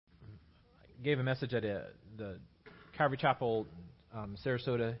gave a message at the Calvary Chapel,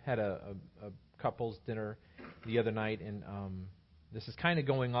 Sarasota, had a couples dinner the other night, and this is kind of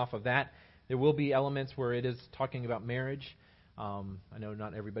going off of that. There will be elements where it is talking about marriage. I know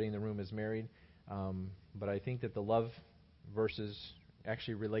not everybody in the room is married, but I think that the love verses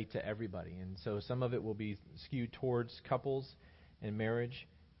actually relate to everybody. And so some of it will be skewed towards couples and marriage.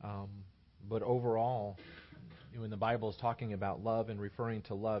 But overall, when the Bible is talking about love and referring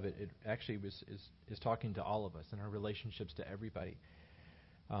to love, it actually is talking to all of us and our relationships to everybody.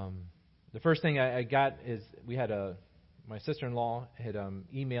 The first thing I got is we had my sister-in-law had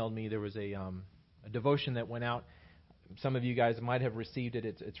emailed me. There was a devotion that went out. Some of you guys might have received it.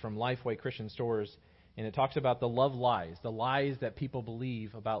 It's from Lifeway Christian Stores, and it talks about the lies that people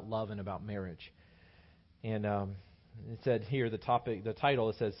believe about love and about marriage. And it said here, the title,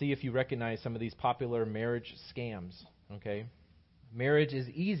 it says, "See if you recognize some of these popular marriage scams." Okay, marriage is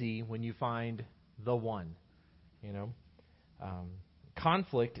easy when you find the one.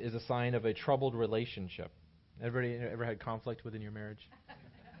 Conflict is a sign of a troubled relationship. Everybody ever had conflict within your marriage?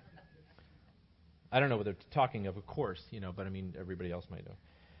 I don't know what they're talking of course, but I mean, everybody else might know.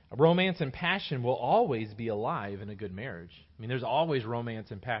 Romance and passion will always be alive in a good marriage. I mean, there's always romance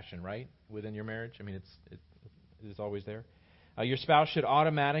and passion, right, within your marriage? I mean, it's always there. Your spouse should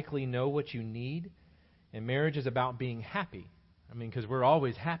automatically know what you need, and marriage is about being happy. I mean, because we're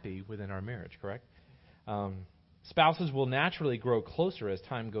always happy within our marriage, correct? Spouses will naturally grow closer as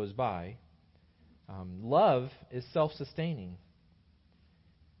time goes by. Love is self-sustaining.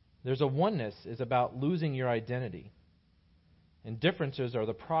 There's a oneness is about losing your identity. And differences are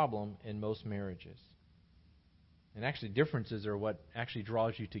the problem in most marriages. And actually, differences are what actually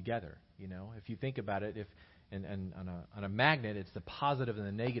draws you together. If you think about it, and on a magnet, it's the positive and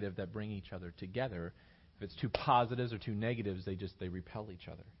the negative that bring each other together. If it's two positives or two negatives, they repel each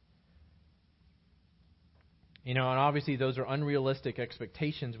other. And obviously those are unrealistic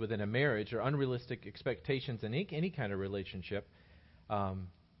expectations within a marriage or unrealistic expectations in any kind of relationship.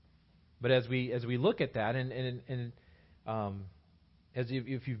 But as we look at that, and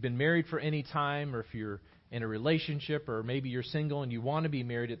if you've been married for any time, or if you're in a relationship, or maybe you're single and you want to be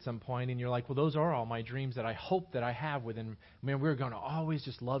married at some point, and you're like, well, those are all my dreams that I hope that I have within. We're going to always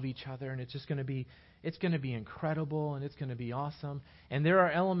just love each other, and it's going to be incredible, and it's going to be awesome. And there are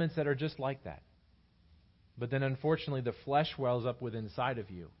elements that are just like that. But then, unfortunately, the flesh wells up within inside of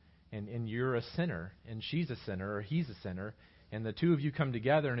you, and you're a sinner, and she's a sinner, or he's a sinner, and the two of you come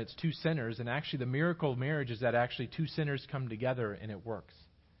together, and it's two sinners. And actually, the miracle of marriage is that actually two sinners come together, and it works.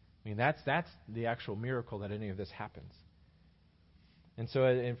 I mean, that's the actual miracle that any of this happens. And so,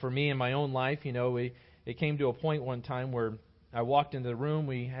 and for me in my own life, it came to a point one time where I walked into the room.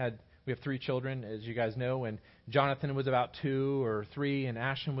 We have 3 children, as you guys know, and Jonathan was about 2 or 3, and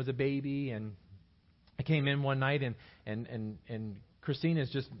Ashton was a baby, and I came in one night, and Christine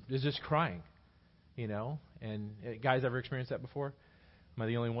is just crying, And guys, ever experienced that before? Am I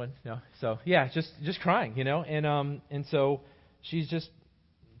the only one? No. So yeah, just crying, And so she's just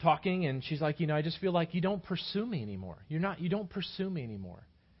talking, and she's like, I just feel like you don't pursue me anymore. You don't pursue me anymore.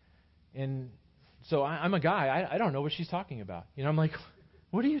 And so I'm a guy. I don't know what she's talking about. I'm like,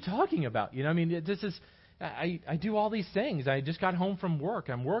 what are you talking about? This is I do all these things. I just got home from work.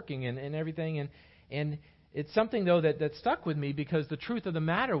 I'm working and everything, and it's something, though, that stuck with me, because the truth of the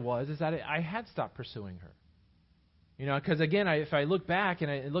matter is that I had stopped pursuing her. Because, again, if I look back, and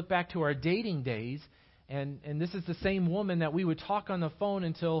I look back to our dating days, and this is the same woman that we would talk on the phone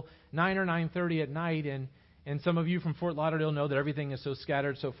until 9 or 9:30 at night, and some of you from Fort Lauderdale know that everything is so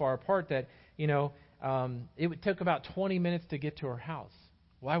scattered, so far apart, that, it took about 20 minutes to get to her house.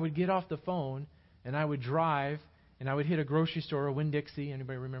 Well, I would get off the phone, and I would drive, and I would hit a grocery store, a Winn-Dixie.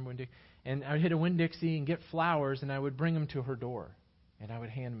 Anybody remember Winn-Dixie? And I would hit a Winn-Dixie and get flowers, and I would bring them to her door, and I would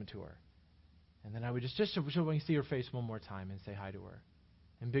hand them to her. And then I would just so we can see her face one more time and say hi to her.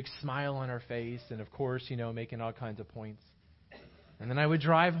 And big smile on her face, and of course, making all kinds of points. And then I would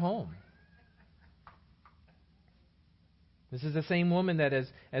drive home. This is the same woman that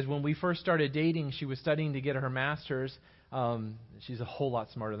as when we first started dating, she was studying to get her master's. She's a whole lot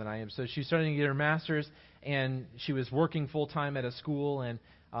smarter than I am. So she's starting to get her master's, and she was working full-time at a school, and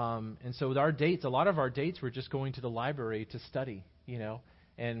so with our dates, a lot of our dates were just going to the library to study,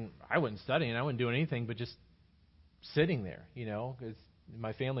 and I wasn't studying, I wasn't doing anything but just sitting there, because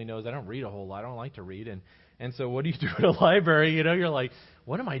my family knows I don't read a whole lot. I don't like to read, and so what do you do at a library? You're like,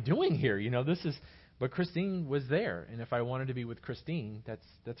 what am I doing here? But Christine was there, and if I wanted to be with Christine,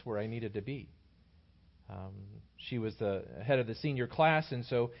 that's where I needed to be. She was the head of the senior class, and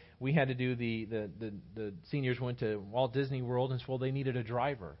so we had to do the seniors went to Walt Disney World, and so they needed a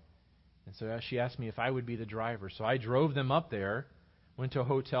driver. And so she asked me if I would be the driver. So I drove them up there, went to a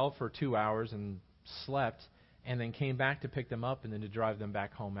hotel for 2 hours and slept, and then came back to pick them up and then to drive them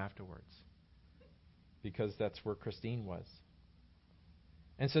back home afterwards. Because that's where Christine was.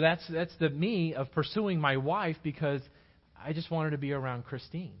 And so that's the me of pursuing my wife, because I just wanted to be around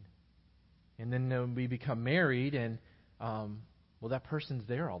Christine. And then we become married, and that person's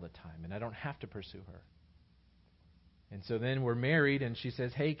there all the time, and I don't have to pursue her. And so then we're married, and she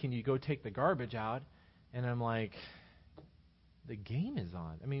says, hey, can you go take the garbage out? And I'm like, the game is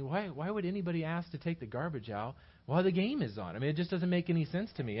on. I mean, why would anybody ask to take the garbage out while the game is on? I mean, it just doesn't make any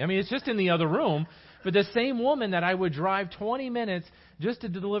sense to me. I mean, it's just in the other room. But the same woman that I would drive 20 minutes just to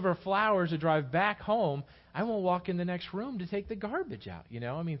deliver flowers to drive back home, I won't walk in the next room to take the garbage out.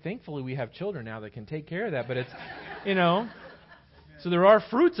 I mean, thankfully we have children now that can take care of that. But it's, So there are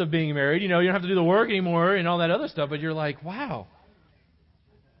fruits of being married. You don't have to do the work anymore and all that other stuff. But you're like, wow.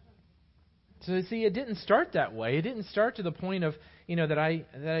 So see, it didn't start that way. It didn't start to the point of, that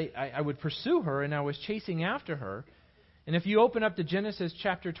I would pursue her and I was chasing after her. And if you open up to Genesis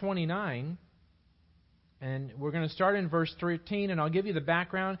chapter 29, and we're going to start in verse 13, and I'll give you the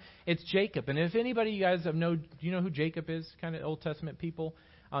background. It's Jacob. And if anybody you guys do you know who Jacob is? Kind of Old Testament people.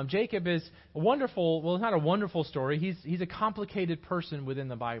 Jacob is a wonderful, well, not a wonderful story. He's a complicated person within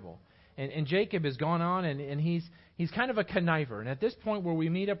the Bible. And Jacob has gone on, and he's kind of a conniver. And at this point where we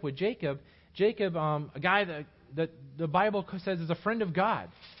meet up with Jacob, a guy that the Bible says is a friend of God.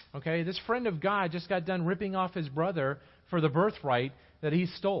 Okay, this friend of God just got done ripping off his brother for the birthright that he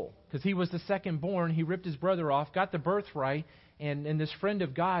stole. Because he was the second born, he ripped his brother off, got the birthright, and this friend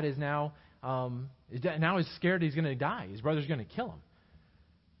of God is now is scared he's going to die. His brother's going to kill him.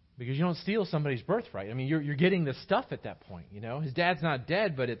 Because you don't steal somebody's birthright. I mean, you're getting the stuff at that point, His dad's not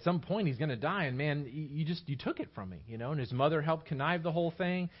dead, but at some point he's going to die. And man, you took it from me, And his mother helped connive the whole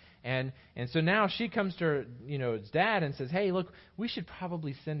thing. And so now she comes to his dad and says, hey, look, we should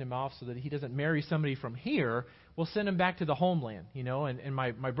probably send him off so that he doesn't marry somebody from here. We'll send him back to the homeland, And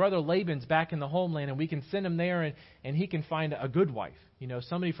my brother Laban's back in the homeland, and we can send him there, and he can find a good wife,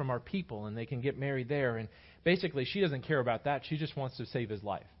 somebody from our people, and they can get married there. And basically, she doesn't care about that. She just wants to save his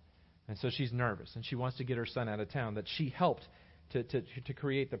life. And so she's nervous, and she wants to get her son out of town that she helped to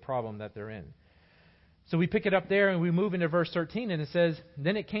create the problem that they're in. So we pick it up there, and we move into verse 13, and it says,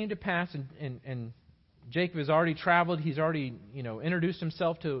 then it came to pass, and Jacob has already traveled. He's already introduced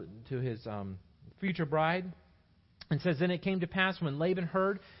himself to his future bride. And says, then it came to pass when Laban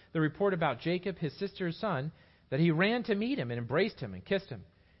heard the report about Jacob, his sister's son, that he ran to meet him and embraced him and kissed him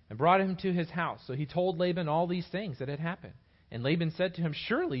and brought him to his house. So he told Laban all these things that had happened. And Laban said to him,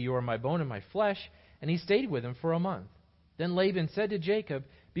 surely you are my bone and my flesh. And he stayed with him for a month. Then Laban said to Jacob,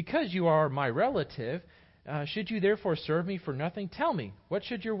 because you are my relative, should you therefore serve me for nothing? Tell me, what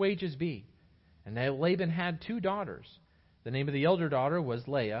should your wages be? And Laban had 2 daughters. The name of the elder daughter was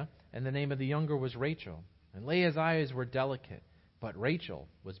Leah, and the name of the younger was Rachel. And Leah's eyes were delicate, but Rachel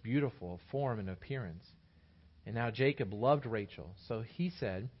was beautiful of form and appearance. And now Jacob loved Rachel, so he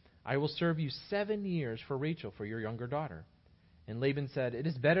said, I will serve you 7 years for Rachel, for your younger daughter. And Laban said, it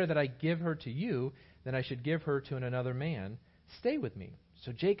is better that I give her to you than I should give her to another man. Stay with me.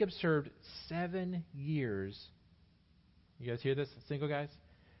 So Jacob served 7 years. You guys hear this, single guys?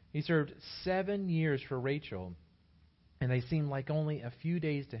 He served 7 years for Rachel, and they seemed like only a few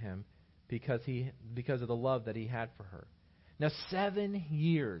days to him because of the love that he had for her. Now 7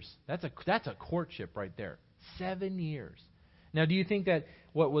 years. That's a courtship right there. 7 years. Now, do you think that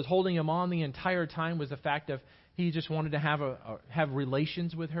what was holding him on the entire time was the fact of he just wanted to have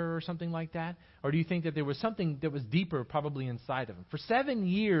relations with her or something like that? Or do you think that there was something that was deeper probably inside of him? For 7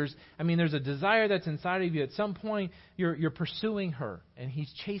 years, I mean, there's a desire that's inside of you. At some point, you're pursuing her, and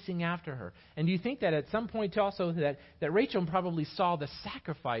he's chasing after her. And do you think that at some point also that Rachel probably saw the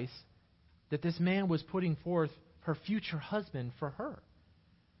sacrifice that this man was putting forth, her future husband, for her?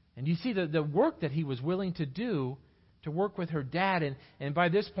 And you see the work that he was willing to do to work with her dad, and by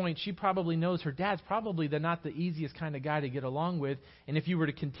this point she probably knows her dad's probably not the easiest kind of guy to get along with. And if you were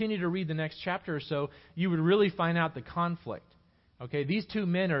to continue to read the next chapter or so, you would really find out the conflict. Okay, these 2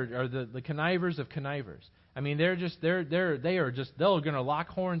 men are the connivers of connivers. I mean, they're going to lock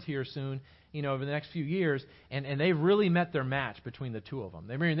horns here soon, over the next few years, and they've really met their match between the 2 of them.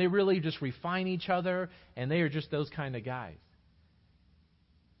 They really just refine each other, and they are just those kind of guys.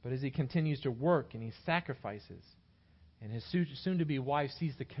 But as he continues to work and he sacrifices, and his soon-to-be wife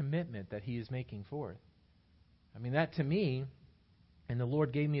sees the commitment that he is making forth. I mean, that to me, and the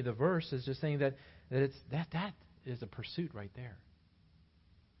Lord gave me the verse, is just saying that is a pursuit right there.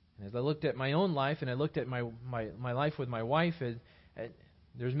 And as I looked at my own life, and I looked at my life with my wife,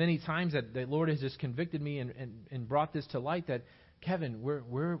 There's many times that the Lord has just convicted me and brought this to light that, Kevin,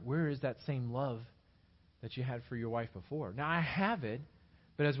 where is that same love that you had for your wife before? Now, I have it,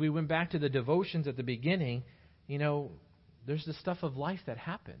 but as we went back to the devotions at the beginning, there's the stuff of life that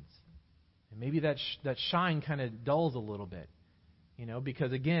happens. And maybe that shine kind of dulls a little bit.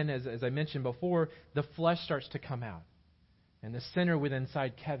 Because again, as I mentioned before, the flesh starts to come out. And the sinner within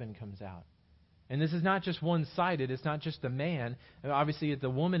inside Kevin comes out. And this is not just one-sided. It's not just the man. Obviously, the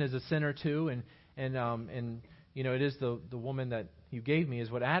woman is a sinner too. And it is the woman that you gave me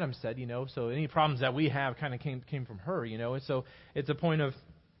is what Adam said, So any problems that we have kind of came from her, And so it's a point of...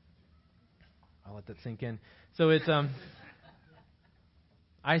 I'll let that sink in. So it's...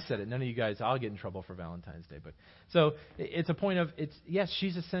 I said it. None of you guys, I'll get in trouble for Valentine's Day. But so it's a point of, yes,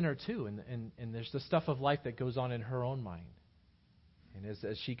 she's a sinner too. And there's the stuff of life that goes on in her own mind. And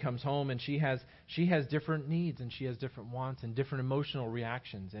as she comes home and she has different needs and she has different wants and different emotional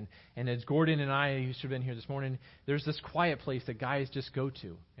reactions. And as Gordon and I, who should have been here this morning, there's this quiet place that guys just go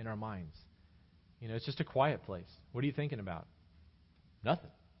to in our minds. It's just a quiet place. What are you thinking about? Nothing.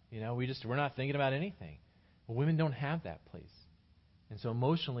 We're not thinking about anything. Well, women don't have that place. And so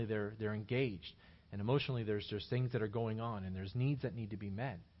emotionally they're engaged. And emotionally there's things that are going on and there's needs that need to be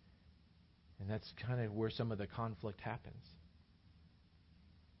met. And that's kind of where some of the conflict happens.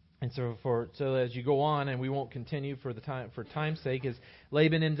 And so as you go on, and we won't continue for time's sake, is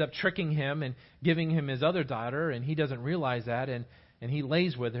Laban ends up tricking him and giving him his other daughter, and he doesn't realize that, and he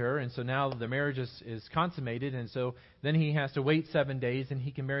lays with her, and so now the marriage is consummated, and so then he has to wait 7 days, and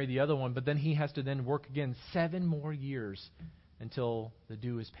he can marry the other one, but then he has to then work again 7 more years until the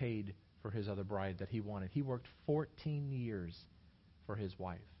due is paid for his other bride that he wanted. He worked 14 years for his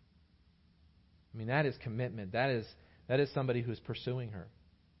wife. I mean, that is commitment. That is somebody who's pursuing her.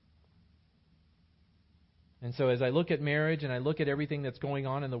 And so as I look at marriage and I look at everything that's going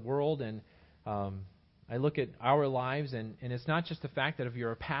on in the world, and I look at our lives, and it's not just the fact that if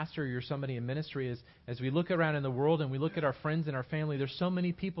you're a pastor or you're somebody in ministry, as we look around in the world and we look at our friends and our family, there's so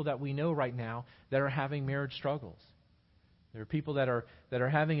many people that we know right now that are having marriage struggles. There are people that are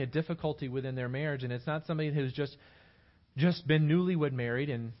having a difficulty within their marriage, and it's not somebody who's just been newlywed married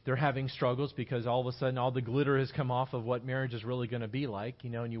and they're having struggles because all of a sudden all the glitter has come off of what marriage is really going to be like,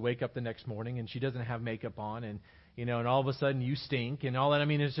 and you wake up the next morning and she doesn't have makeup on, and and all of a sudden you stink and all that. I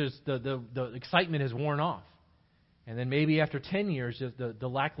mean, it's just the excitement has worn off. And then maybe after 10 years, just the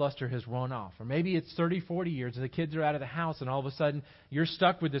lackluster has worn off. Or maybe it's 30, 40 years and the kids are out of the house, and all of a sudden you're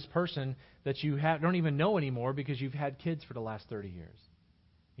stuck with this person that you don't even know anymore because you've had kids for the last 30 years.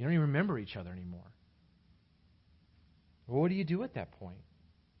 You don't even remember each other anymore. Well, what do you do at that point?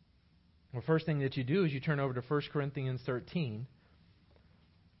 Well, first thing that you do is you turn over to 1 Corinthians 13.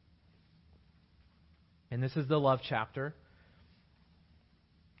 And this is the love chapter,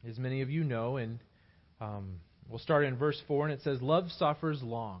 as many of you know. And we'll start in verse 4, and it says, "Love suffers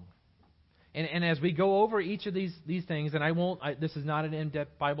long." And as we go over each of these things, and this is not an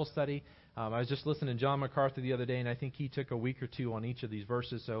in-depth Bible study. I was just listening to John MacArthur the other day, and I think he took a week or two on each of these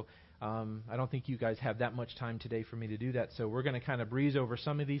verses. So I don't think you guys have that much time today for me to do that. So we're going to kind of breeze over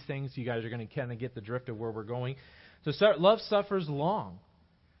some of these things. You guys are going to kind of get the drift of where we're going. So love suffers long.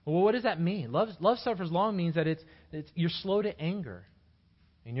 Well, what does that mean? Love suffers long means that it's you're slow to anger,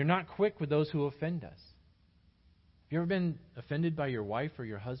 and you're not quick with those who offend us. Have you ever been offended by your wife or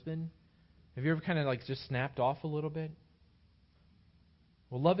your husband? Have you ever kind of like just snapped off a little bit?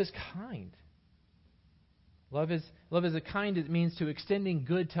 Well, love is kind. Love is a kind. It means to extending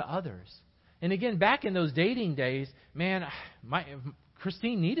good to others. And again, back in those dating days, man,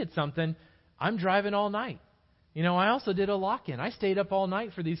 Christine needed something. I'm driving all night. I also did a lock-in. I stayed up all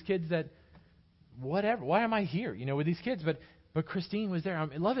night for these kids that, whatever. Why am I here? With these kids, but Christine was there.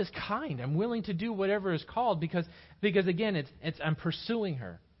 Love is kind. I'm willing to do whatever is called because again, it's I'm pursuing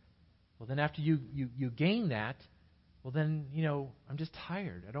her. Well, then after you gain that, well then I'm just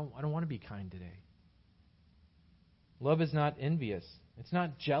tired. I don't want to be kind today. Love is not envious. It's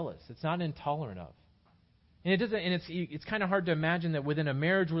not jealous. It's not intolerant of. And it's kind of hard to imagine that within a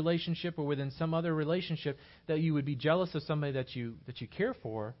marriage relationship or within some other relationship that you would be jealous of somebody that you care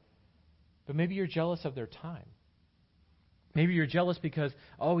for, but maybe you're jealous of their time. Maybe you're jealous because,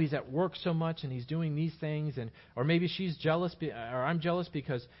 he's at work so much and he's doing these things, or maybe she's jealous, or I'm jealous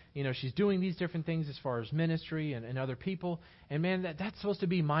because, she's doing these different things as far as ministry and other people. And man, that's supposed to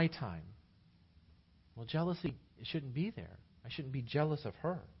be my time. Well, jealousy, it shouldn't be there. I shouldn't be jealous of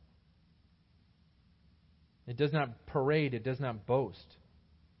her. It does not parade. It does not boast.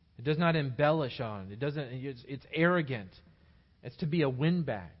 It does not embellish on. It's arrogant. It's to be a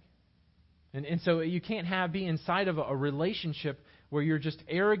windbag. And so you can't be inside of a relationship where you're just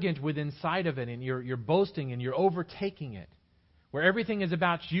arrogant with inside of it, and you're boasting and you're overtaking it, where everything is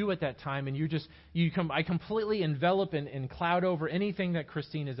about you at that time, and I completely envelop and cloud over anything that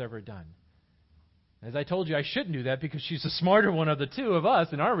Christine has ever done. As I told you, I shouldn't do that because she's the smarter one of the two of us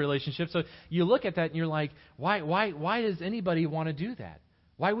in our relationship. So you look at that and you're like, why does anybody want to do that?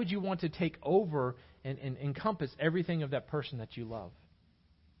 Why would you want to take over and encompass everything of that person that you love?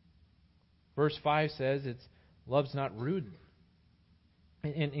 Verse 5 says love's not rude.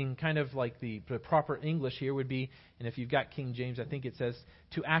 In kind of like the proper English here would be, and if you've got King James, I think it says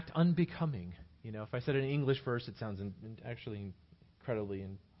to act unbecoming. If I said it in English verse, it sounds actually incredibly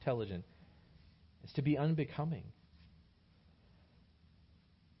intelligent. It's to be unbecoming.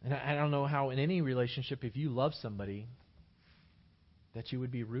 And I don't know how in any relationship, if you love somebody, that you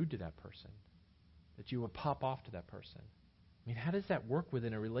would be rude to that person, that you would pop off to that person. I mean, how does that work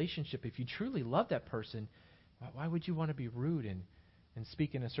within a relationship? If you truly love that person, why would you want to be rude and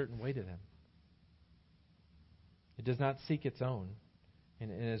speak in a certain way to them? It does not seek its own.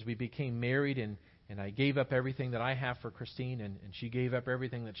 And as we became married and I gave up everything that I have for Christine and she gave up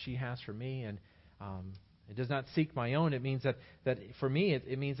everything that she has for me, and it does not seek my own. It means that for me,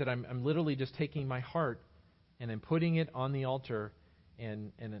 it means that I'm literally just taking my heart and I'm putting it on the altar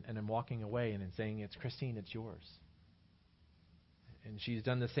and I'm walking away and saying, it's Christine, it's yours. And she's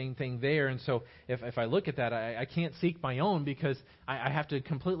done the same thing there. And so if I look at that, I can't seek my own because I have to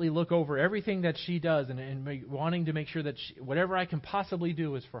completely look over everything that she does and wanting to make sure that whatever I can possibly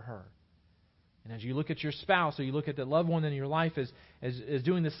do is for her. And as you look at your spouse or you look at the loved one in your life as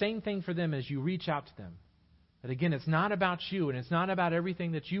doing the same thing for them as you reach out to them. But again, it's not about you and it's not about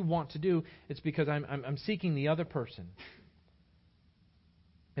everything that you want to do. It's because I'm seeking the other person.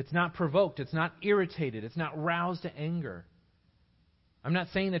 It's not provoked. It's not irritated. It's not roused to anger. I'm not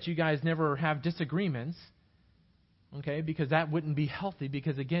saying that you guys never have disagreements, okay, because that wouldn't be healthy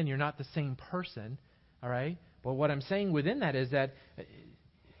because, again, you're not the same person, all right? But what I'm saying within that is that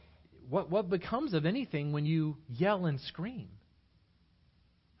what becomes of anything when you yell and scream?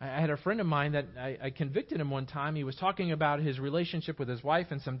 I had a friend of mine that I convicted him one time. He was talking about his relationship with his wife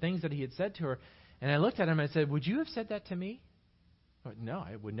and some things that he had said to her. And I looked at him and I said, would you have said that to me? No,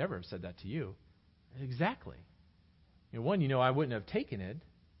 I would never have said that to you. Exactly. One, I wouldn't have taken it.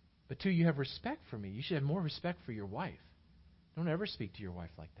 But two, you have respect for me. You should have more respect for your wife. Don't ever speak to your wife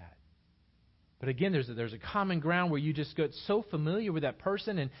like that. But again, there's a common ground where you just get so familiar with that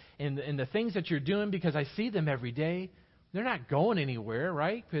person and the things that you're doing because I see them every day. They're not going anywhere,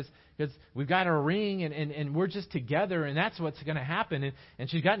 right? Because we've got a ring and we're just together and that's what's going to happen. And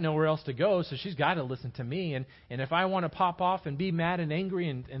she's got nowhere else to go, so she's got to listen to me. And if I want to pop off and be mad and angry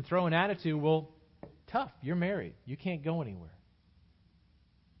and throw an attitude, well, tough. You're married. You can't go anywhere.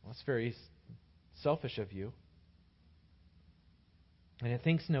 Well, that's very selfish of you. And it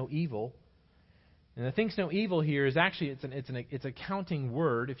thinks no evil. And the thinks no evil here is actually it's a counting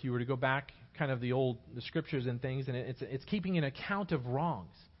word. If you were to go back kind of the scriptures and things, and it's keeping an account of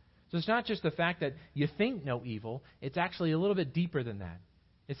wrongs. So it's not just the fact that you think no evil. It's actually a little bit deeper than that.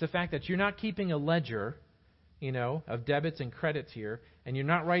 It's the fact that you're not keeping a ledger, of debits and credits here, and you're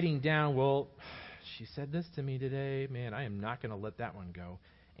not writing down, well, she said this to me today. Man, I am not going to let that one go.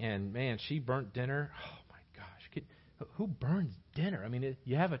 And man, she burnt dinner. Oh my gosh. Who burns dinner? I mean,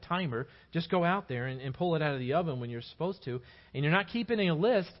 you have a timer. Just go out there and pull it out of the oven when you're supposed to. And you're not keeping a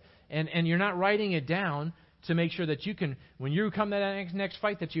list and you're not writing it down to make sure that you can, when you come to that next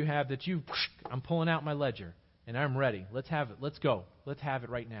fight that you have, that I'm pulling out my ledger and I'm ready. Let's have it. Let's go. Let's have it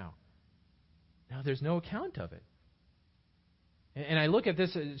right now. Now, there's no account of it. And I look at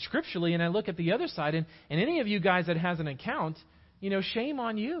this scripturally and I look at the other side. And any of you guys that has an account, shame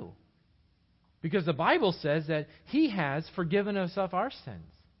on you. Because the Bible says that He has forgiven us of our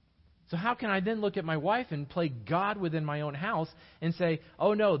sins. So how can I then look at my wife and play God within my own house and say,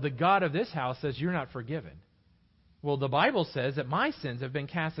 oh no, the God of this house says you're not forgiven? Well, the Bible says that my sins have been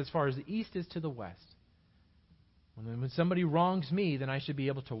cast as far as the east is to the west. When somebody wrongs me, then I should be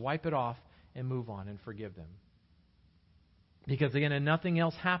able to wipe it off and move on and forgive them. Because again, and nothing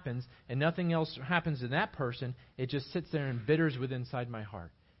else happens to that person, it just sits there and bitters within inside my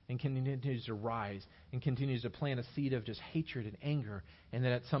heart. And continues to rise and continues to plant a seed of just hatred and anger. And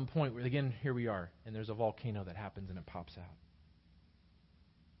then at some point, again, here we are, and there's a volcano that happens and it pops out.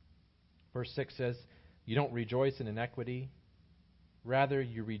 Verse 6 says, you don't rejoice in iniquity, rather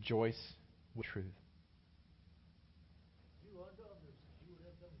you rejoice with truth.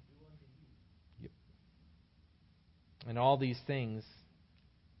 Yep. And all these things,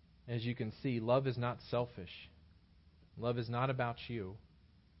 as you can see, love is not selfish. Love is not about you.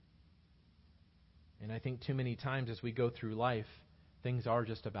 And I think too many times as we go through life, things are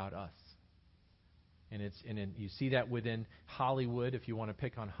just about us. And you see that within Hollywood, if you want to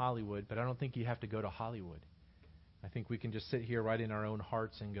pick on Hollywood, but I don't think you have to go to Hollywood. I think we can just sit here right in our own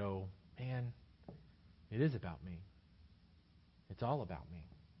hearts and go, man, it is about me. It's all about me.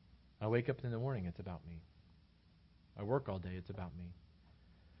 I wake up in the morning, it's about me. I work all day, it's about me.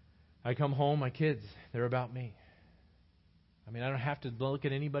 I come home, my kids, they're about me. I mean, I don't have to look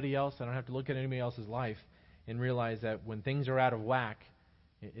at anybody else. I don't have to look at anybody else's life and realize that when things are out of whack,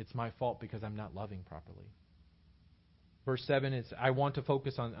 it's my fault because I'm not loving properly. Verse 7, I want to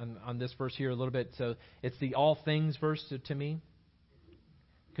focus on this verse here a little bit. So it's the all things verse to me.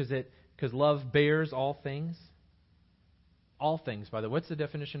 Because love bears all things. All things, by the way. What's the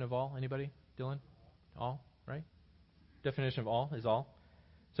definition of all? Anybody? Dylan? All, right? Definition of all is all.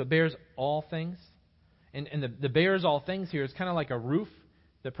 So it bears all things. And the bears all things here is kind of like a roof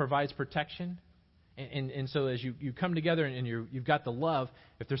that provides protection. And so as you come together and you've got the love,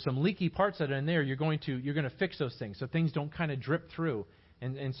 if there's some leaky parts that are in there, you're going to fix those things so things don't kind of drip through.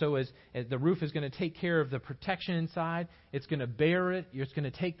 And so as the roof is going to take care of the protection inside, it's going to bear it. It's going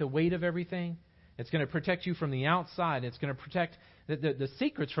to take the weight of everything. It's going to protect you from the outside. It's going to protect the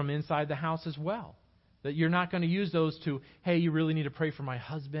secrets from inside the house as well. That you're not going to use those to, hey, you really need to pray for my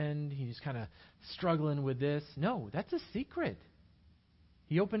husband. He's kind of struggling with this. No, that's a secret.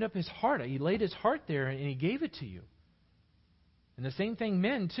 He opened up his heart. He laid his heart there and he gave it to you. And the same thing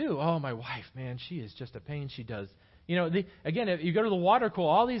men too. Oh, my wife, man, she is just a pain. She does. Again, if you go to the water cooler,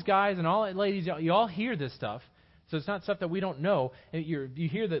 all these guys and all ladies, you all hear this stuff. So it's not stuff that we don't know. You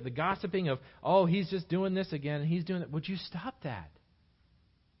hear the gossiping of, oh, he's just doing this again. He's doing that. Would you stop that?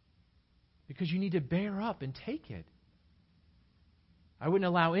 Because you need to bear up and take it. I wouldn't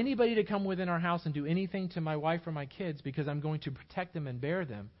allow anybody to come within our house and do anything to my wife or my kids because I'm going to protect them and bear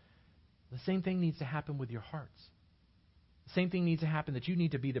them. The same thing needs to happen with your hearts. The same thing needs to happen, that you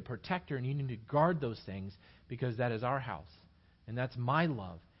need to be the protector and you need to guard those things because that is our house. And that's my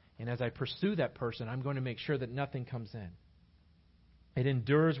love. And as I pursue that person, I'm going to make sure that nothing comes in. It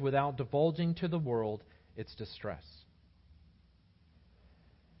endures without divulging to the world its distress.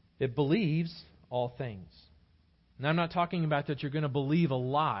 It believes all things. Now, I'm not talking about that you're going to believe a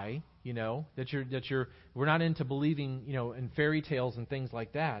lie, we're not into believing, in fairy tales and things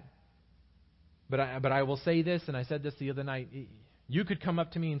like that. But I will say this, and I said this the other night. You could come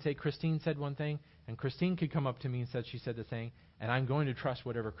up to me and say, Christine said one thing, and Christine could come up to me and said she said the thing, and I'm going to trust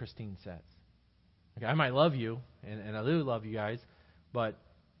whatever Christine says. Okay, I might love you, and I do love you guys, but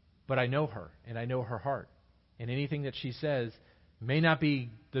I know her, and I know her heart. And anything that she says may not be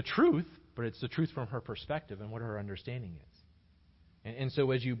the truth, but it's the truth from her perspective and what her understanding is. And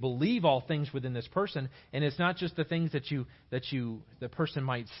so as you believe all things within this person, and it's not just the things that the person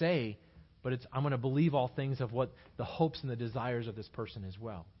might say, but I'm going to believe all things of what the hopes and the desires of this person as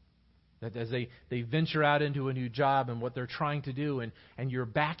well. That as they venture out into a new job and what they're trying to do, and you're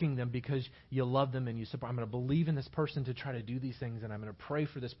backing them because you love them and you support. I'm going to believe in this person to try to do these things, and I'm going to pray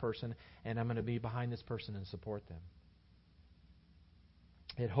for this person, and I'm going to be behind this person and support them.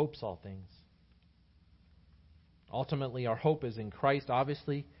 It hopes all things. Ultimately, our hope is in Christ,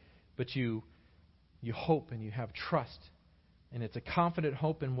 obviously, but you hope and you have trust. And it's a confident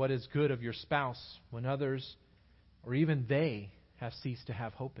hope in what is good of your spouse when others, or even they, have ceased to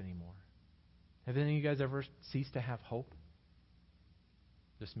have hope anymore. Have any of you guys ever ceased to have hope?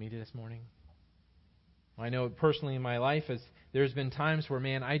 Just me this morning? I know personally in my life, there's been times where,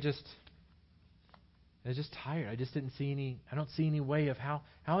 man, I was just tired. I just don't see any way of how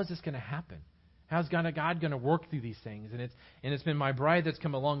is this going to happen? How's God going to work through these things? And it's been my bride that's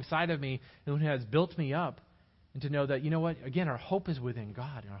come alongside of me who has built me up, and to know that, you know what? Again, our hope is within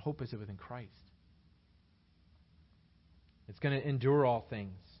God, and our hope is within Christ. It's going to endure all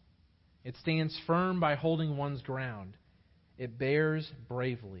things. It stands firm by holding one's ground. It bears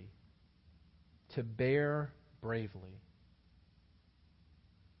bravely. To bear bravely.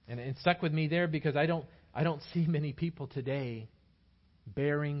 And it stuck with me there because I don't see many people today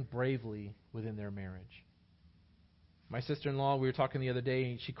bearing bravely within their marriage. My sister-in-law, we were talking the other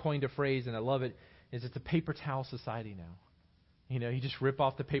day, she coined a phrase, and I love it, is it's a paper towel society now. You just rip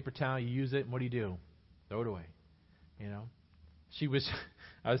off the paper towel, you use it, and what do? Throw it away.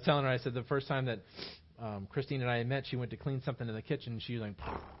 I was telling her, I said the first time that Christine and I met, she went to clean something in the kitchen, and she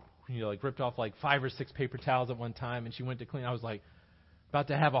ripped off like 5 or 6 paper towels at one time, and she went to clean. I was like, about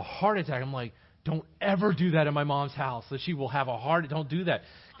to have a heart attack. I'm like, don't ever do that in my mom's house. So she will have a heart. Don't do that.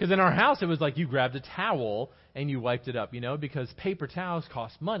 Because in our house, it was like you grabbed a towel and you wiped it up, because paper towels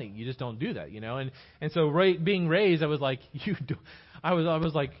cost money. You just don't do that, And so being raised, I was like, I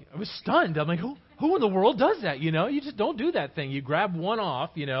was stunned. I'm like, who in the world does that? You just don't do that thing. You grab one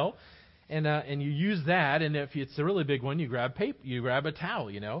off, and you use that. And if it's a really big one, you grab paper, you grab a towel,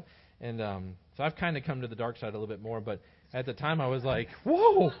 And so I've kind of come to the dark side a little bit more. But at the time, I was like,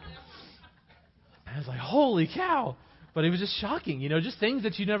 whoa. I was like, holy cow. But it was just shocking, just things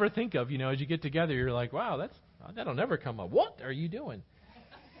that you never think of, as you get together, you're like, wow, that'll never come up. What are you doing?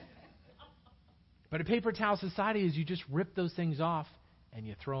 But a paper towel society is you just rip those things off and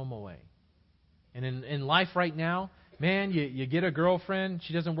you throw them away. And in life right now, man, you get a girlfriend,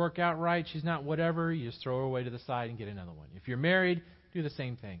 she doesn't work out right, she's not whatever, you just throw her away to the side and get another one. If you're married, do the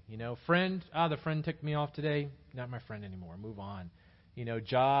same thing. Friend, the friend ticked me off today, not my friend anymore, move on.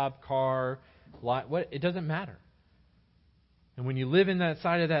 Job, car, it doesn't matter. And when you live in that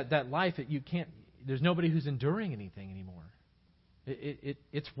side of that life, there's nobody who's enduring anything anymore.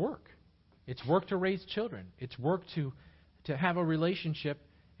 It's work. It's work to raise children. It's work to have a relationship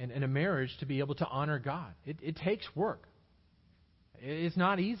and a marriage to be able to honor God. It takes work. It's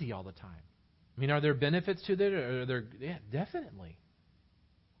not easy all the time. I mean, are there benefits to that? Yeah, definitely.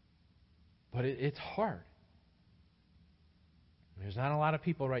 But it's hard. There's not a lot of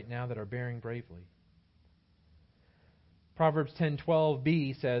people right now that are bearing bravely. Proverbs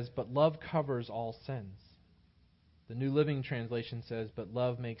 10:12b says, "But love covers all sins." The New Living Translation says, "But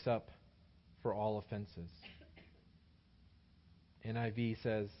love makes up for all offenses." NIV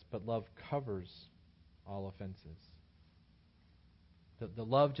says, "But love covers all offenses." The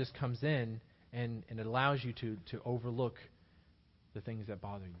love just comes in and it allows you to overlook the things that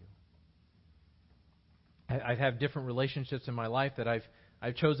bother you. I've had different relationships in my life that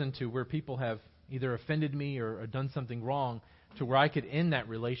I've chosen to where people have either offended me or done something wrong to where I could end that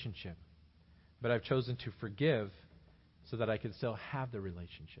relationship. But I've chosen to forgive so that I could still have the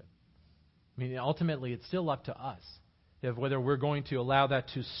relationship. I mean, ultimately, it's still up to us of whether we're going to allow that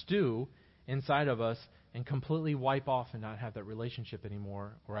to stew inside of us and completely wipe off and not have that relationship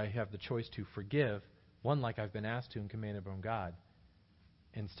anymore, or I have the choice to forgive, one like I've been asked to and commanded from God,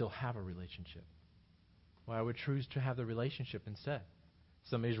 and still have a relationship. Well, I would choose to have the relationship instead.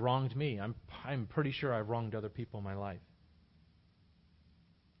 Somebody's wronged me. I'm pretty sure I've wronged other people in my life.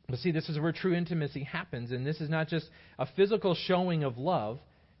 But see, this is where true intimacy happens, and this is not just a physical showing of love,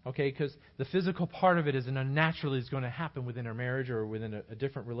 okay, because the physical part of it is naturally is going to happen within our marriage or within a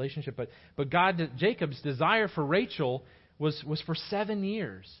different relationship. But Jacob's desire for Rachel was for 7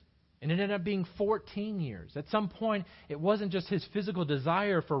 years, and it ended up being 14 years. At some point, it wasn't just his physical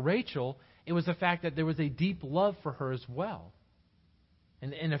desire for Rachel, it was the fact that there was a deep love for her as well.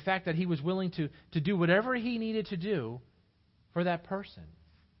 And the fact that he was willing to do whatever he needed to do for that person.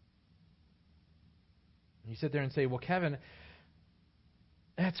 And you sit there and say, well, Kevin,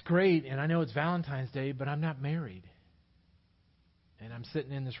 that's great, and I know it's Valentine's Day, but I'm not married. And I'm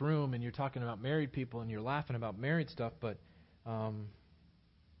sitting in this room, and you're talking about married people, and you're laughing about married stuff, but I'm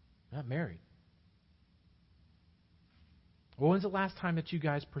not married. Well, when's the last time that you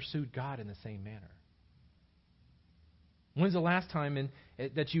guys pursued God in the same manner? When's the last time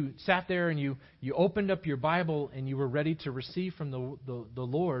that you sat there and you opened up your Bible and you were ready to receive from the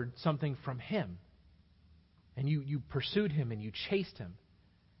Lord something from Him? And you pursued Him and you chased Him.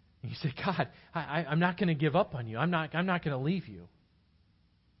 And you said, God, I'm not going to give up on you. I'm not going to leave you.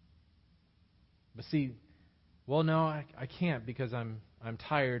 But see, well, no, I can't because I'm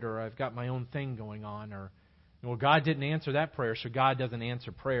tired or I've got my own thing going on, or well, God didn't answer that prayer, so God doesn't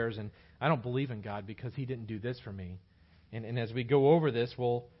answer prayers, and I don't believe in God because He didn't do this for me. And as we go over this,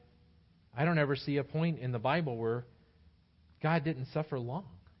 well, I don't ever see a point in the Bible where God didn't suffer long.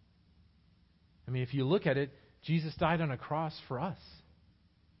 I mean, if you look at it, Jesus died on a cross for us.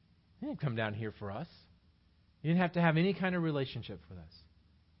 He didn't come down here for us. He didn't have to have any kind of relationship with us.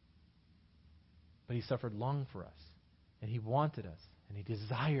 But He suffered long for us. And He wanted us. And He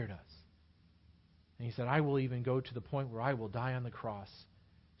desired us. And He said, I will even go to the point where I will die on the cross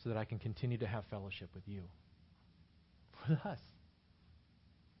so that I can continue to have fellowship with you. With us.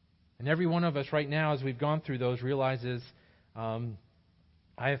 And every one of us right now, as we've gone through those, realizes I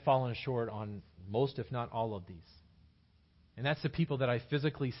have fallen short on most, if not all of these. And that's the people that I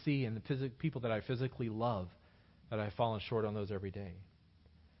physically see and the people that I physically love, that I've fallen short on those every day.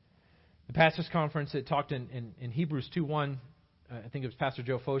 The Pastors' Conference, it talked in Hebrews 2:1, I think it was Pastor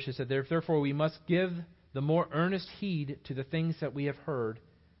Joe Foch, said, therefore we must give the more earnest heed to the things that we have heard,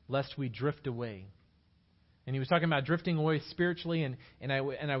 lest we drift away. And he was talking about drifting away spiritually, and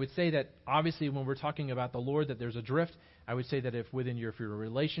I would say that obviously when we're talking about the Lord, that there's a drift. I would say that if you're in a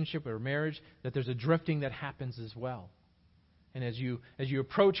relationship or marriage, that there's a drifting that happens as well. And as you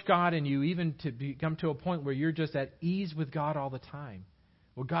approach God, and you even come to a point where you're just at ease with God all the time.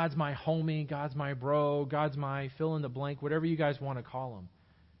 Well, God's my homie, God's my bro, God's my fill in the blank, whatever you guys want to call him.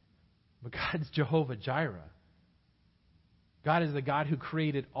 But God's Jehovah Jireh. God is the God who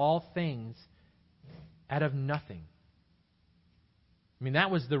created all things out of nothing. I mean,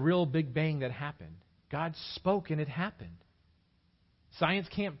 that was the real big bang that happened. God spoke and it happened. Science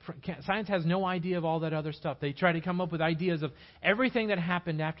Science has no idea of all that other stuff. They try to come up with ideas of everything that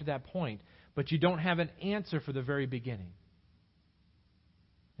happened after that point, but you don't have an answer for the very beginning.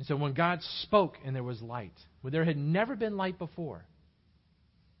 And so when God spoke and there was light, when there had never been light before,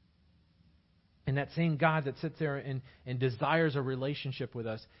 and that same God that sits there and desires a relationship with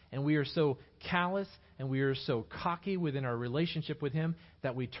us, and we are so callous and we are so cocky within our relationship with Him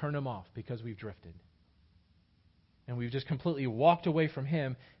that we turn Him off because we've drifted. And we've just completely walked away from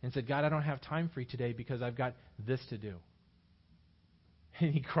Him and said, God, I don't have time for you today because I've got this to do.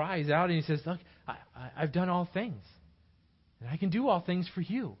 And He cries out and He says, look, I've done all things. And I can do all things for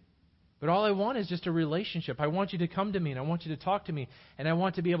you. But all I want is just a relationship. I want you to come to me, and I want you to talk to me, and I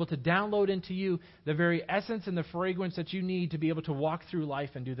want to be able to download into you the very essence and the fragrance that you need to be able to walk through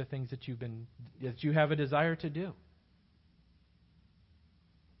life and do the things that you have a desire to do.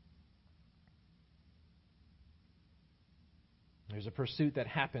 There's a pursuit that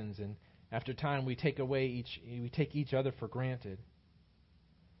happens, and after time we take each other for granted.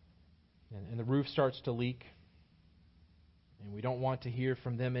 And the roof starts to leak. And we don't want to hear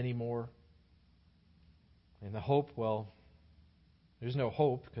from them anymore. And the hope, well, there's no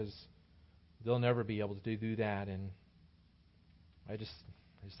hope because they'll never be able to do that. And I just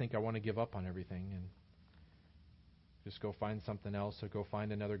think I want to give up on everything and just go find something else, or go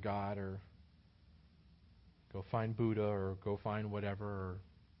find another God, or go find Buddha, or go find whatever. Or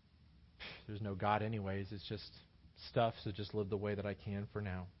there's no God anyways. It's just stuff, so just live the way that I can for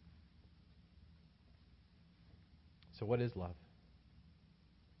now. So what is love?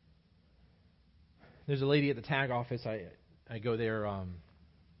 There's a lady at the tag office. I go there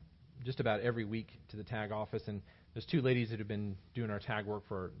just about every week to the tag office, and there's two ladies that have been doing our tag work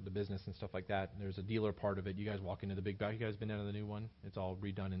for the business and stuff like that. There's a dealer part of it. You guys walk into the big back. You guys been down to the new one? It's all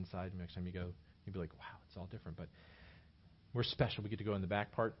redone inside. Next time you go, you'll be like, wow, it's all different. But we're special. We get to go in the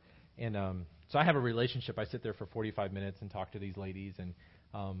back part. And so I have a relationship. I sit there for 45 minutes and talk to these ladies, and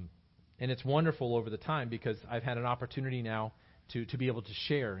it's wonderful over the time because I've had an opportunity now to be able to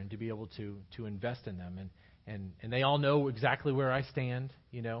share and to be able to invest in them. And they all know exactly where I stand.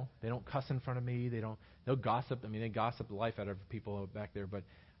 You know, they don't cuss in front of me. They'll gossip. I mean, they gossip the life out of people back there. But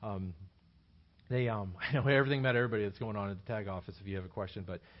I know everything about everybody that's going on at the tag office if you have a question.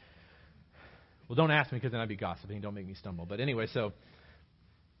 But, well, don't ask me because then I'd be gossiping. Don't make me stumble. But anyway,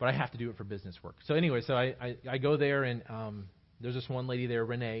 but I have to do it for business work. So anyway, so I go there, and there's this one lady there,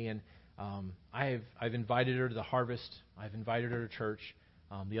 Renee, and I've invited her to the harvest. I've invited her to church.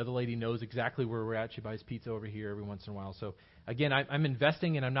 The other lady knows exactly where we're at. She buys pizza over here every once in a while. So again, I'm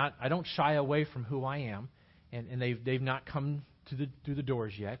investing, and I don't shy away from who I am. And they've not come through the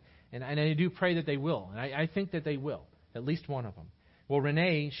doors yet. And I do pray that they will. And I think that they will, at least one of them. Well,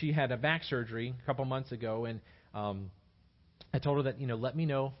 Renee, she had a back surgery a couple months ago, and I told her that, let me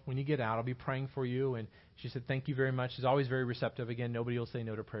know when you get out. I'll be praying for you. And she said, thank you very much. She's always very receptive. Again, nobody will say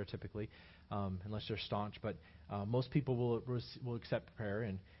no to prayer typically, unless they're staunch. But most people will accept prayer.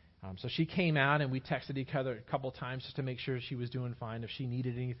 And so she came out, and we texted each other a couple times just to make sure she was doing fine. If she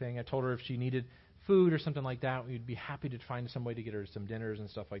needed anything, I told her if she needed food or something like that, we'd be happy to find somebody to get her some dinners and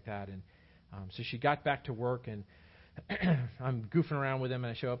stuff like that. And so she got back to work, and I'm goofing around with him,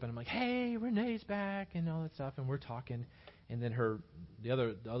 and I show up, and I'm like, hey, Renee's back, and all that stuff, and we're talking. And then the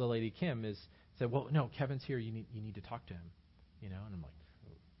other lady, Kim, said, well, no, Kevin's here. You need to talk to him, And I'm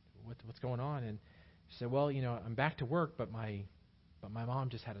like, what's going on? And she said, well, I'm back to work, but my mom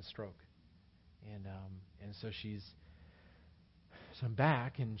just had a stroke, and so I'm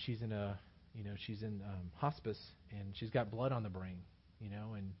back, and she's in hospice, and she's got blood on the brain,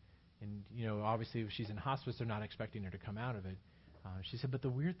 and obviously if she's in hospice, they're not expecting her to come out of it. She said, but the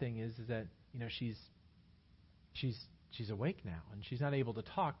weird thing is that she's awake now, and she's not able to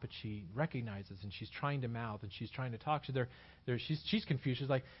talk, but she recognizes, and she's trying to mouth, and she's trying to talk. So she's confused. She's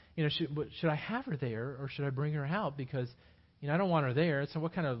like, should I have her there, or should I bring her out? Because, I don't want her there. So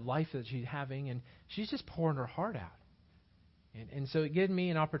what kind of life is she having? And she's just pouring her heart out. And so it gave me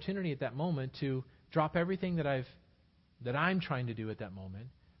an opportunity at that moment to drop everything that I'm trying to do at that moment.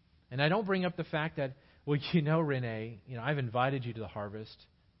 And I don't bring up the fact that, well, Renee, I've invited you to the harvest.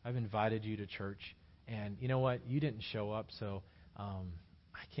 I've invited you to church. And you know what? You didn't show up, so I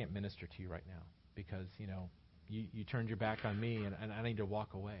can't minister to you right now because, you turned your back on me and I need to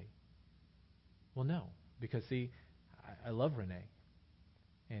walk away. Well, no, because, see, I love Renee.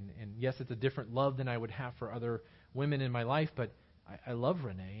 And yes, it's a different love than I would have for other women in my life, but I love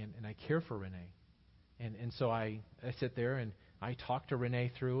Renee and I care for Renee. And so I sit there and I talk to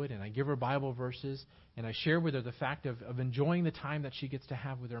Renee through it, and I give her Bible verses, and I share with her the fact of enjoying the time that she gets to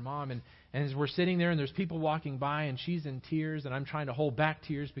have with her mom. And as we're sitting there and there's people walking by and she's in tears and I'm trying to hold back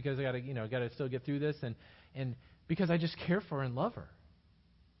tears because I gotta still get through this and because I just care for her and love her.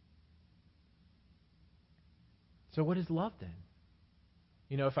 So what is love then?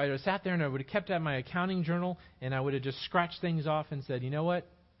 If I had sat there and I would have kept at my accounting journal and I would have just scratched things off and said, you know what,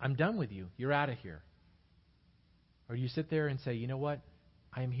 I'm done with you. You're out of here. Or do you sit there and say, you know what,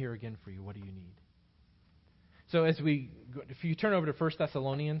 I am here again for you. What do you need? So if you turn over to 1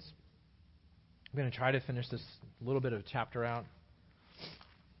 Thessalonians, I'm going to try to finish this little bit of chapter out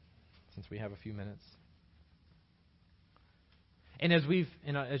since we have a few minutes. And as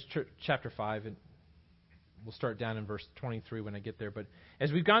chapter 5, and we'll start down in verse 23 when I get there. But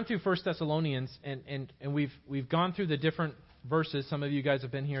as we've gone through 1 Thessalonians and we've gone through the different verses, some of you guys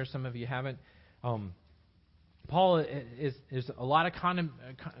have been here, some of you haven't. Paul is a lot of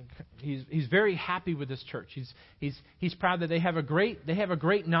he's very happy with this church. He's proud that they have a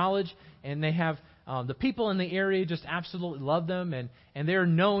great knowledge, and they have the people in the area just absolutely love them, and they're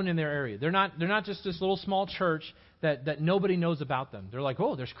known in their area. They're not just this little small church that nobody knows about them. They're like,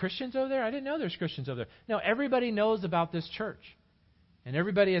 oh, there's Christians over there? I didn't know there's Christians over there. No, everybody knows about this church. And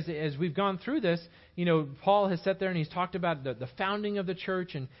everybody, as we've gone through this, Paul has sat there and he's talked about the founding of the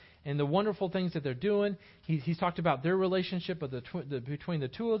church and the wonderful things that they're doing. He's talked about their relationship between the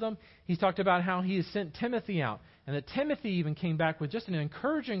two of them. He's talked about how he has sent Timothy out, and that Timothy even came back with just an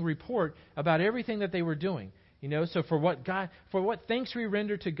encouraging report about everything that they were doing. So for what thanks we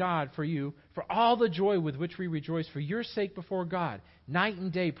render to God for you, for all the joy with which we rejoice for your sake before God, night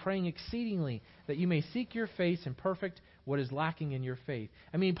and day praying exceedingly that you may seek your face and perfect what is lacking in your faith.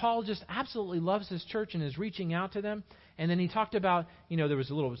 I mean, Paul just absolutely loves his church and is reaching out to them. And then he talked about, there was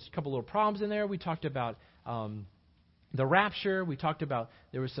a couple little problems in there. We talked about the rapture. We talked about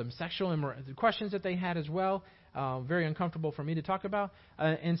there was some sexual questions that they had as well. Very uncomfortable for me to talk about.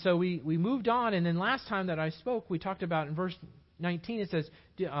 And so we moved on. And then last time that I spoke, we talked about in verse 19, it says,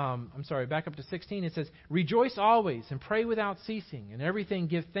 back up to 16, it says, rejoice always and pray without ceasing. And everything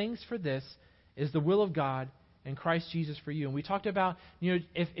give thanks, for this is the will of God in Christ Jesus for you. And we talked about,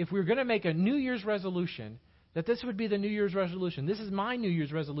 if we were going to make a New Year's resolution, that this would be the New Year's resolution. This is my New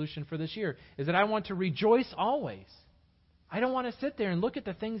Year's resolution for this year, is that I want to rejoice always. I don't want to sit there and look at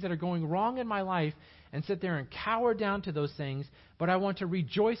the things that are going wrong in my life and sit there and cower down to those things, but I want to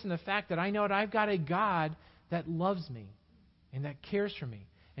rejoice in the fact that I know that I've got a God that loves me and that cares for me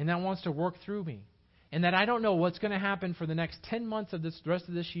and that wants to work through me, and that I don't know what's going to happen for the next 10 months of the rest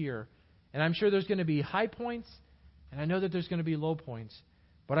of this year. And I'm sure there's going to be high points, and I know that there's going to be low points,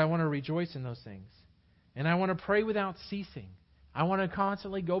 but I want to rejoice in those things. And I want to pray without ceasing. I want to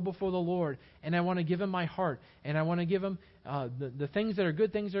constantly go before the Lord, and I want to give Him my heart, and I want to give Him the things that are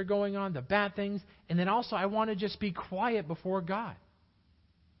good things that are going on, the bad things, and then also I want to just be quiet before God.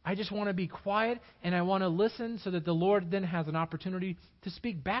 I just want to be quiet, and I want to listen so that the Lord then has an opportunity to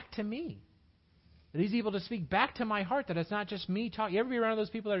speak back to me. That He's able to speak back to my heart, that it's not just me talking. You ever be around those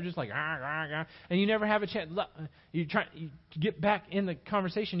people that are just like, and you never have a chance. You try to get back in the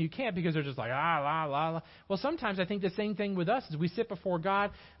conversation. You can't because they're just like, la, la, la. Well, sometimes I think the same thing with us is we sit before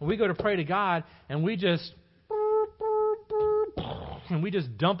God and we go to pray to God and we just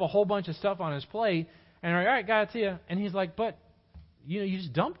dump a whole bunch of stuff on His plate. And all right, God, see ya. And He's like, but, you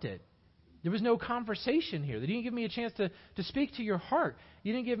just dumped it. There was no conversation here. You didn't give me a chance to speak to your heart.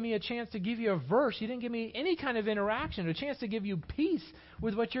 You didn't give me a chance to give you a verse. You didn't give me any kind of interaction, a chance to give you peace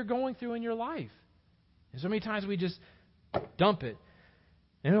with what you're going through in your life. And so many times we just dump it.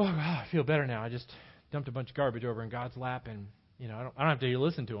 And I feel better now. I just dumped a bunch of garbage over in God's lap, and I don't have to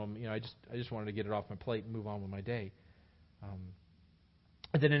listen to Him. I just wanted to get it off my plate and move on with my day.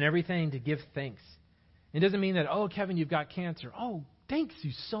 And then in everything to give thanks. It doesn't mean that, oh, Kevin, you've got cancer. Oh, thanks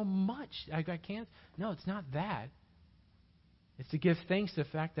you so much. I got cancer. No, it's not that. It's to give thanks to the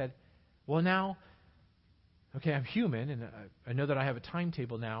fact that, well, now, okay, I'm human, and I know that I have a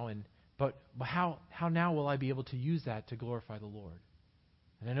timetable now, but how now will I be able to use that to glorify the Lord?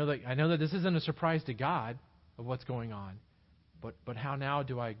 And I know that this isn't a surprise to God of what's going on, but how now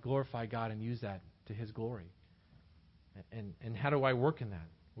do I glorify God and use that to His glory? And how do I work in that?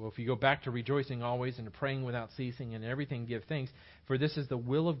 Well, if you go back to rejoicing always and to praying without ceasing and everything give thanks, for this is the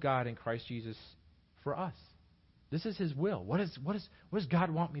will of God in Christ Jesus for us. This is His will. What does God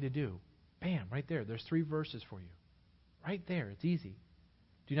want me to do? Bam, right there. There's 3 verses for you. Right there. It's easy.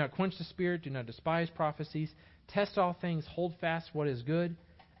 Do not quench the Spirit. Do not despise prophecies. Test all things. Hold fast what is good.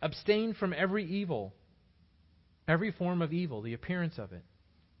 Abstain from every evil. Every form of evil, the appearance of it.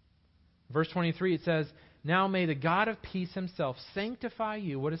 Verse 23, it says, now may the God of peace Himself sanctify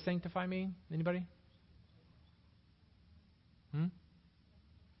you. What does sanctify mean? Anybody?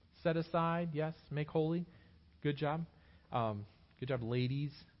 Set aside, yes. Make holy. Good job. Good job,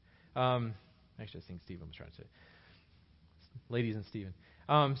 ladies. Actually, I think Stephen was trying to say. Ladies and Stephen.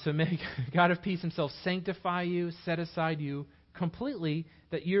 So may God of peace Himself sanctify you, set aside you completely,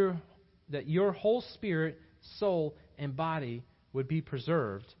 that your whole spirit, soul, and body would be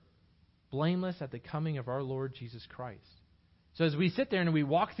preserved, blameless at the coming of our Lord Jesus Christ. So as we sit there and we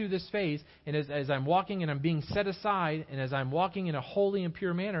walk through this phase, and as I'm walking and I'm being set aside, and as I'm walking in a holy and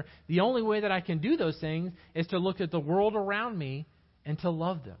pure manner, the only way that I can do those things is to look at the world around me and to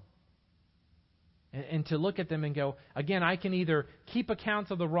love them. And to look at them and go, again, I can either keep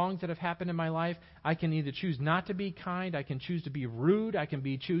accounts of the wrongs that have happened in my life. I can either choose not to be kind. I can choose to be rude. I can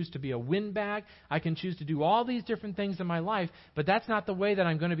choose to be a windbag. I can choose to do all these different things in my life. But that's not the way that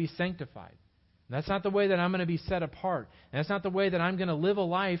I'm going to be sanctified. That's not the way that I'm going to be set apart. And that's not the way that I'm going to live a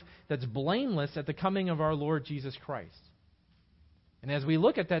life that's blameless at the coming of our Lord Jesus Christ. And as we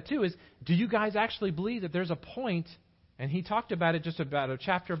look at that too, is do you guys actually believe that there's a point? And he talked about it just about a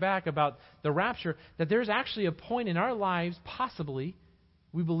chapter back about the rapture, that there's actually a point in our lives, possibly,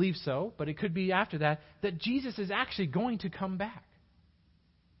 we believe so, but it could be after that Jesus is actually going to come back.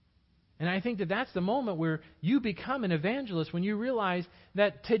 And I think that that's the moment where you become an evangelist, when you realize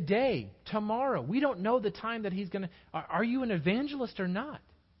that today, tomorrow, we don't know the time that He's going to... Are you an evangelist or not?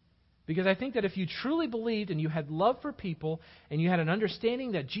 Because I think that if you truly believed and you had love for people and you had an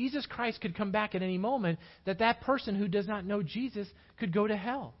understanding that Jesus Christ could come back at any moment, that person who does not know Jesus could go to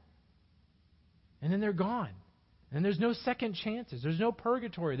hell. And then they're gone. And there's no second chances. There's no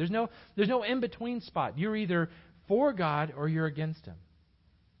purgatory. There's no in-between spot. You're either for God or you're against Him.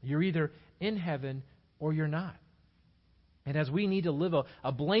 You're either in heaven or you're not. And as we need to live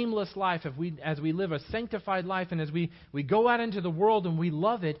a blameless life, as we live a sanctified life, and as we go out into the world and we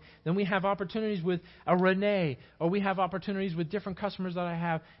love it, then we have opportunities with a Renee, or we have opportunities with different customers that I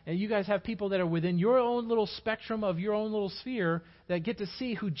have. And you guys have people that are within your own little spectrum of your own little sphere that get to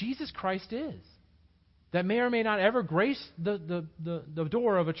see who Jesus Christ is. That may or may not ever grace the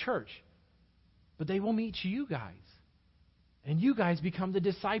door of a church. But they will meet you guys. And you guys become the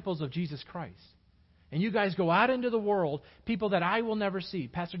disciples of Jesus Christ. And you guys go out into the world, people that I will never see,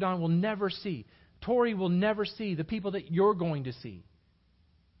 Pastor Don will never see, Tori will never see, the people that you're going to see.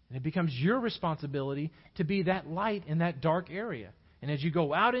 And it becomes your responsibility to be that light in that dark area. And as you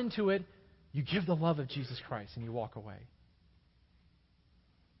go out into it, you give the love of Jesus Christ and you walk away.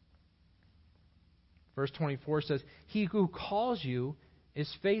 Verse 24 says, He who calls you is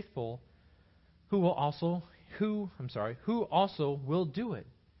faithful, who also will do it.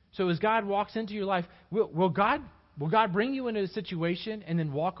 So as God walks into your life, will God bring you into a situation and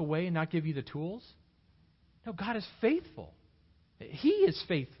then walk away and not give you the tools? No, God is faithful. He is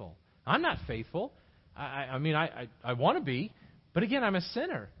faithful. I'm not faithful. I want to be, but again, I'm a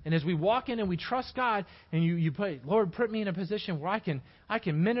sinner. And as we walk in and we trust God, and you pray, Lord, put me in a position where I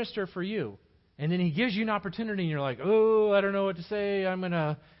can minister for you. And then He gives you an opportunity, and you're like, oh, I don't know what to say. I'm going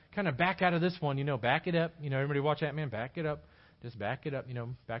to kind of back out of this one. Back it up. Everybody watch Ant-Man. Back it up. Just back it up,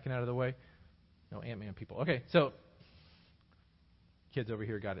 backing out of the way. No, Ant-Man people. Okay, so kids over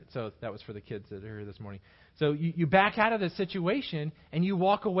here got it. So that was for the kids that are here this morning. So you back out of the situation and you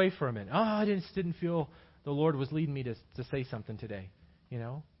walk away from it. Oh, I just didn't feel the Lord was leading me to say something today.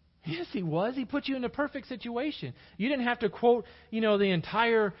 Yes, He was. He put you in a perfect situation. You didn't have to quote, the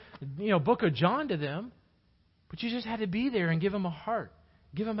entire, book of John to them. But you just had to be there and give them a heart.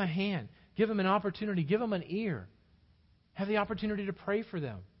 Give them a hand. Give them an opportunity. Give them an ear. Have the opportunity to pray for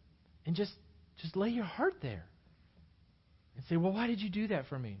them. And just lay your heart there. And say, well, why did you do that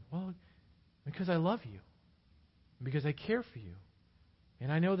for me? Well, because I love you. Because I care for you. And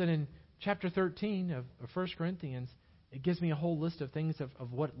I know that in chapter 13 of 1 Corinthians, it gives me a whole list of things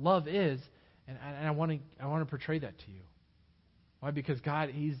of what love is. And I want to portray that to you. Why? Because God,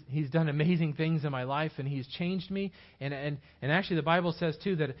 He's done amazing things in my life, and He's changed me. And actually the Bible says,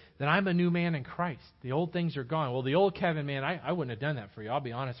 too, that I'm a new man in Christ. The old things are gone. Well, the old Kevin, man, I wouldn't have done that for you. I'll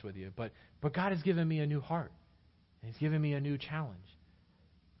be honest with you. But God has given me a new heart. And He's given me a new challenge.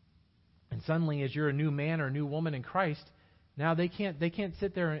 And suddenly, as you're a new man or a new woman in Christ, Now they can't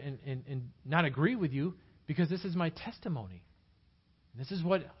sit there and not agree with you, because this is my testimony. This is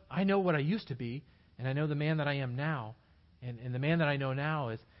what I know, what I used to be, and I know the man that I am now, and the man that I know now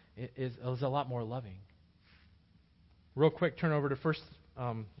is a lot more loving. Real quick, turn over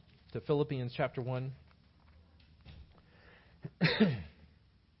to Philippians chapter 1.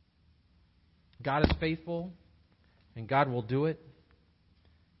 God is faithful, and God will do it.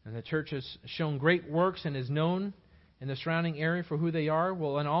 And the church has shown great works and is known in the surrounding area for who they are.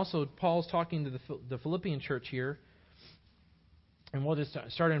 Well, and also Paul's talking to the Philippian church here. And we'll just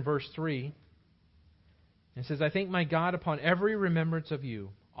start in verse 3. It says, I thank my God upon every remembrance of you,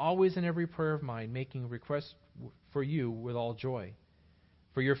 always in every prayer of mine, making requests for you with all joy,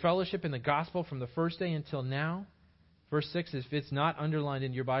 for your fellowship in the gospel from the first day until now. Verse 6, if it's not underlined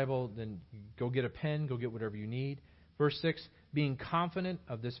in your Bible, then go get a pen, go get whatever you need. Verse 6, being confident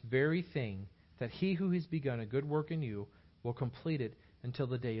of this very thing, that he who has begun a good work in you will complete it until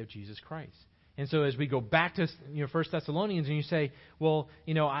the day of Jesus Christ. And so as we go back to 1 Thessalonians, and you say, well,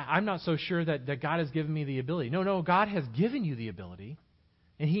 I'm not so sure that God has given me the ability. No, God has given you the ability,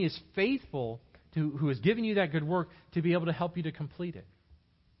 and He is faithful who has given you that good work to be able to help you to complete it.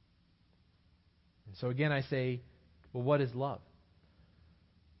 And so again, I say, well, what is love?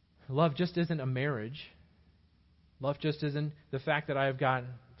 Love just isn't a marriage. Love just isn't the fact that I've got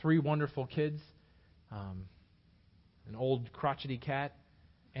 3 wonderful kids, an old crotchety cat,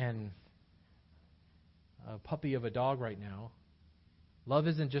 and a puppy of a dog right now. Love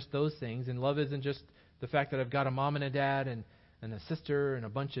isn't just those things, and love isn't just the fact that I've got a mom and a dad and a sister and a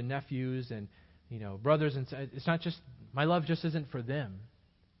bunch of nephews and brothers, and it's not just, my love just isn't for them.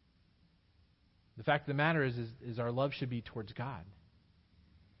 The fact of the matter is our love should be towards God.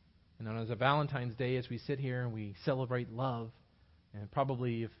 And on as a Valentine's Day, as we sit here and we celebrate love, and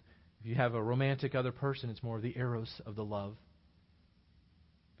probably if you have a romantic other person, it's more of the eros of the love.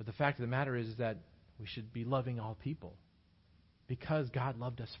 But the fact of the matter is that we should be loving all people because God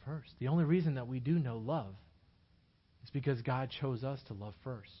loved us first. The only reason that we do know love is because God chose us to love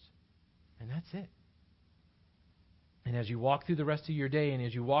first. And that's it. And as you walk through the rest of your day and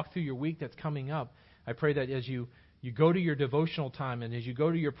as you walk through your week that's coming up, I pray that as you go to your devotional time and as you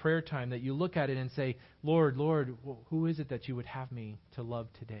go to your prayer time, that you look at it and say, Lord, who is it that you would have me to love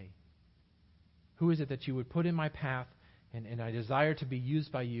today? Who is it that you would put in my path? And I desire to be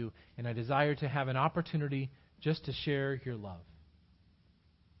used by you, and I desire to have an opportunity just to share your love.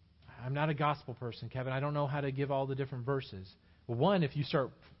 I'm not a gospel person, Kevin. I don't know how to give all the different verses. Well, one, if you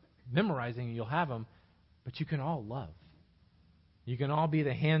start memorizing, you'll have them, but you can all love. You can all be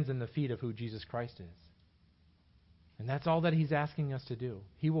the hands and the feet of who Jesus Christ is. And that's all that He's asking us to do.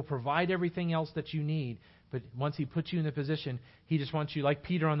 He will provide everything else that you need, but once He puts you in the position, He just wants you, like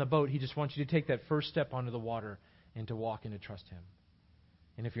Peter on the boat, He just wants you to take that first step onto the water and to walk and to trust Him.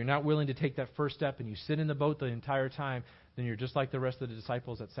 And if you're not willing to take that first step and you sit in the boat the entire time, then you're just like the rest of the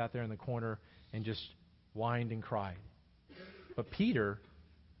disciples that sat there in the corner and just whined and cried. But Peter,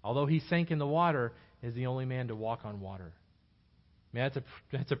 although he sank in the water, is the only man to walk on water. I mean,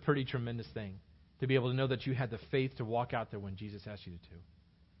 that's a pretty tremendous thing, to be able to know that you had the faith to walk out there when Jesus asked you to.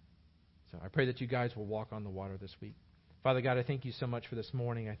 So I pray that you guys will walk on the water this week. Father God, I thank you so much for this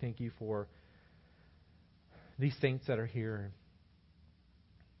morning. I thank you for these saints that are here.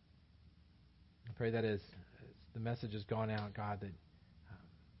 I pray that as the message has gone out, God, that,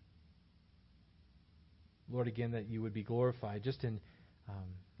 Lord, again, that you would be glorified just in,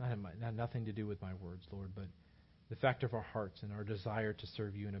 not nothing to do with my words, Lord, but the fact of our hearts and our desire to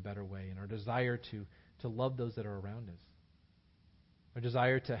serve you in a better way and our desire to love those that are around us. Our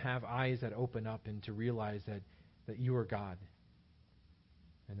desire to have eyes that open up and to realize that you are God.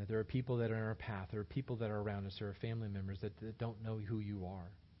 And that there are people that are in our path, there are people that are around us, there are family members that don't know who you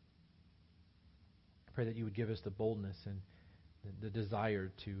are. I pray that you would give us the boldness and the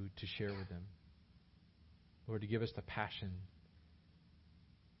desire to share with them. Lord, to give us the passion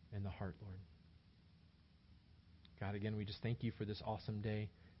and the heart, Lord. God, again, we just thank you for this awesome day.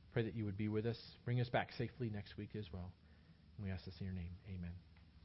 Pray that you would be with us. Bring us back safely next week as well. And we ask this in your name. Amen.